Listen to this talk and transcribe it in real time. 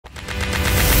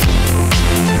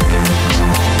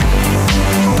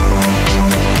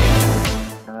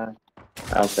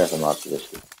I'm snapping lots of this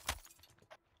shit.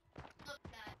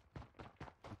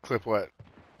 Clip what?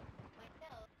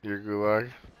 Your gulag?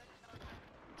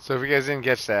 So if you guys didn't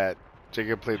catch that,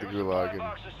 Jacob played the gulag and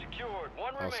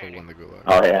also won the gulag.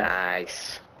 Oh yeah.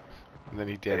 Nice. And then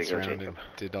he danced around and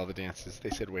did all the dances. They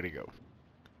said, "Way to go!"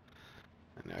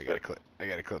 And now I gotta clip. I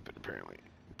gotta clip it apparently.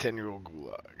 10-year-old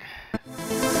gulag.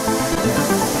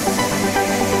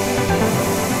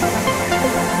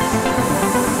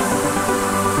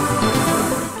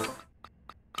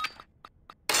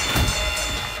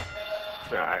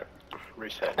 Alright,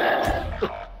 reset. I'm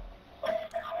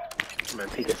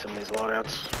gonna peek at some of these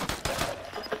loadouts.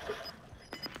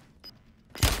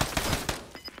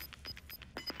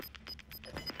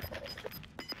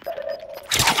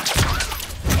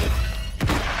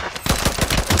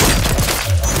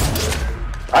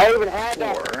 I even had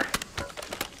that.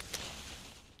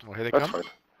 Oh, here they That's come.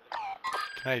 fine.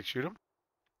 Can I shoot him?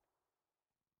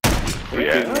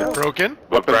 Yeah. Broken.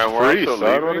 But Brian, we're Free, also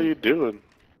son. What are leaving. you doing?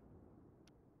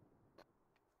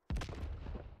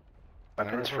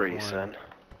 Weapons free, son.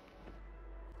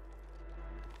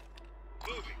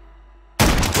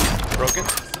 Broken.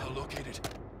 Located.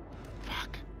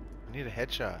 Fuck. I need a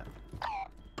headshot.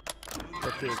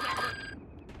 Up here.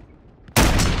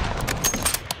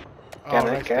 Got Oh, that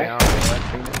that's guy? down. I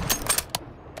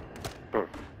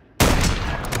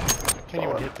can't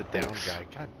even hit the down guy.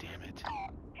 God damn it.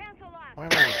 Why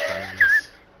am I even trying this?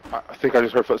 I think I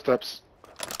just heard footsteps.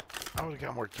 I would've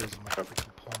got more kills than my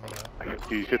freaking pull me up.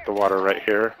 He hit the water right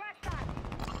here.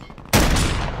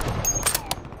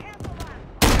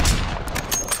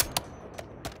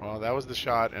 Well, that was the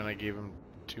shot, and I gave him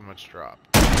too much drop.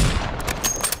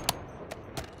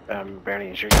 Bernie,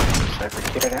 is your sniper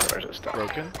kitted out or is it stuck?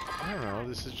 Broken? I don't know.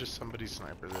 This is just somebody's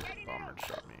sniper that bomber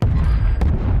shot me.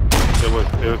 It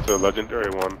was a legendary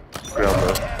one. Ground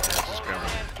though. Just ground.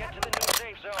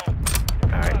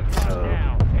 Alright,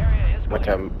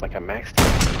 so like a max team.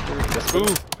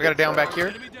 Ooh, I got a down back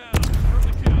here.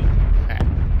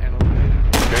 And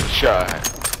eliminated. Good shot.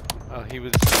 Oh, he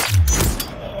was.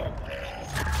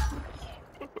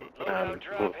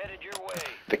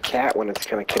 The cat, when it's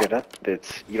kind of kitted up,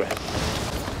 it's you don't have.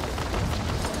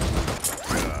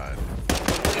 God.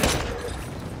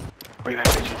 Where you at,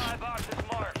 bitches?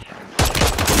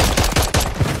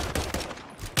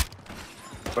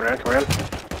 Come around.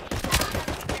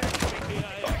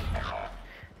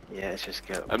 Yeah, it's just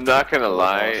good. I'm not gonna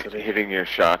lie, Velocity. hitting your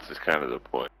shots is kind of the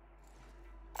point.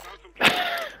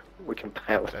 We can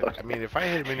pile it up. I mean, if I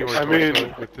hit him anywhere I mean,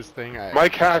 close with this thing, My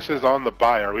cash is on the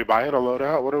buy. Are we buying a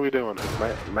loadout? What are we doing?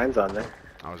 Mine's on there.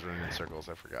 I was running in circles.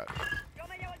 I forgot.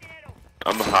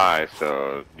 I'm high,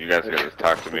 so you guys gotta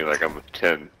talk to me like I'm a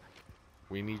 10.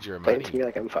 We need your Play money, it to me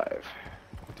like I'm 5.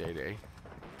 Day.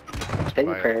 Tell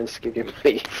your parents to give you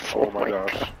money. Oh my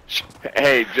gosh.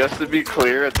 Hey, just to be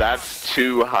clear, that's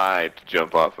too high to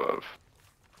jump off of.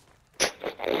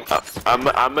 I'm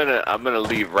gonna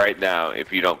leave right now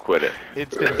if you don't quit it.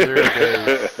 It's been 0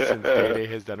 days since Day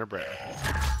has done a break.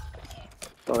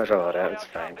 Oh, there's a loadout. It's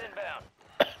fine.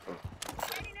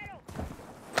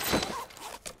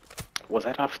 Was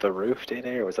that off the roof,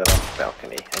 Day, or was that off the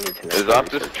balcony? I need to know. It's off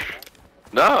the...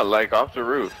 No, like off the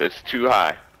roof. It's too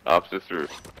high. Off this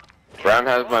roof. Brown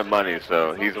has my money,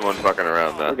 so he's the one fucking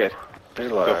around now. We're good.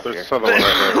 There's a lot up here. There's another one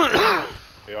right there.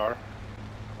 They are.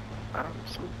 I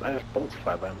have bullets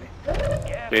fly by me.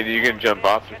 And you can jump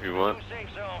off if you want.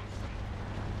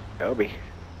 Kobe.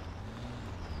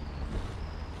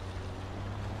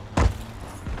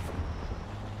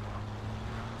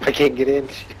 I can't get in.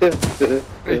 You have to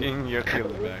go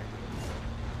to the back.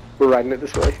 We're riding it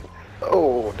this way.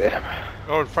 Oh, damn.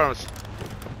 Oh, in front of us.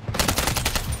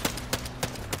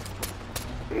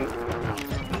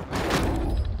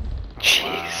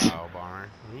 Jeez. Wow, Bomber.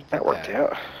 That worked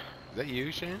out. Is that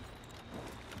you, Shane?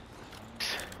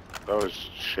 That was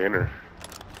Shaner.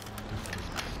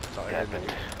 Thought Yeah, I heard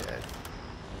but- dead.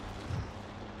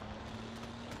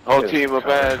 Whole team up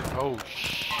ahead. Oh,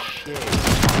 shit.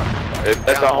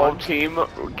 That's the whole team.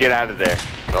 Get out of there.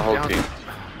 The whole Down. team.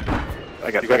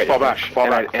 I got. You guys fall back. Fall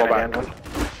back. Fall downed back. one.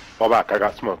 Fall back. I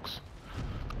got smokes.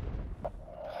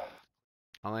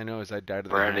 All I know is I died to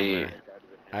the Ready. hammer.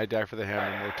 I die for the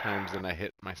hammer more times than I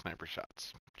hit my sniper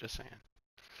shots. Just saying.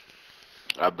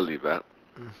 I believe that.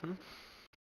 Mm-hmm.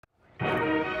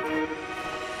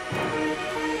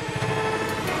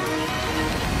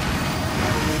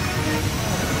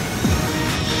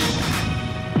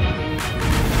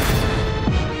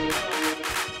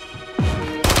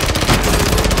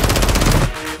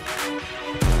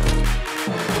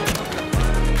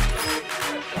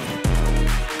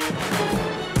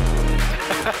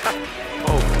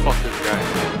 Oh, fuck this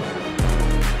guy.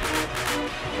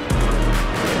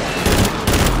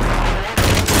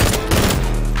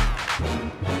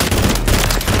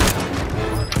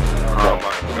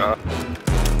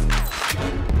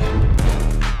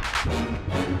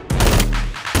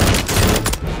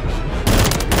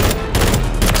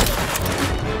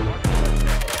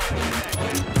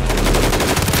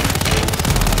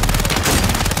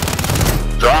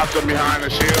 Dropped him behind the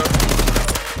shield.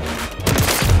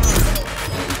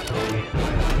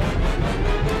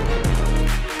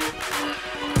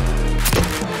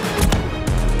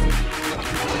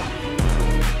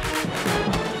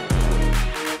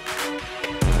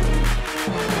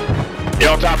 You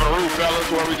on top of the roof,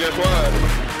 fellas, where we just was.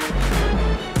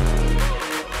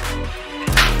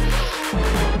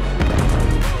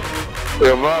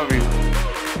 We're above you.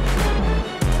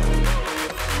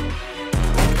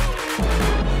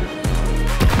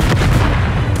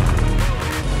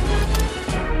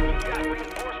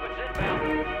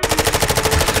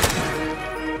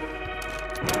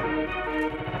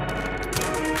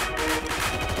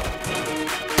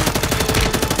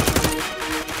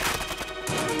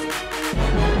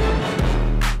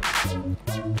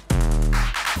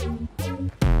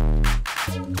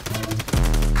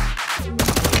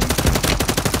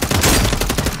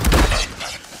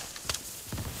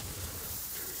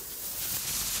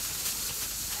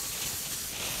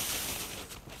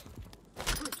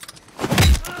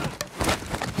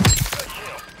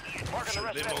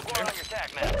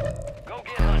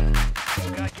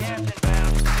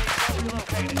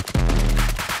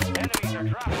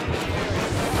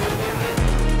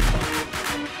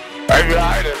 Hey,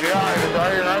 behind us,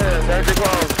 right here, Take it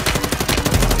close.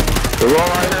 We're going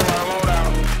right here by the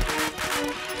loadout.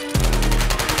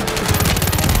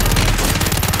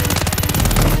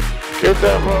 Get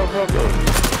that motherfucker.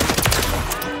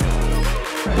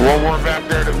 One more back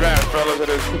there in the back, fellas, at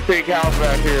this pink house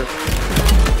back here.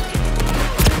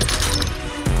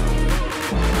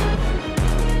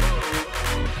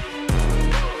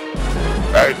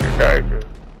 Thank you.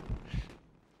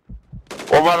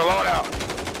 What about the loadout?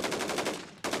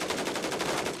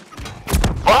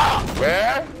 Fuck,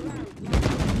 man!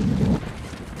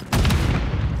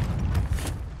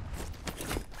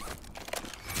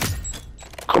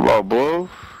 Come on,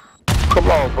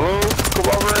 Blue.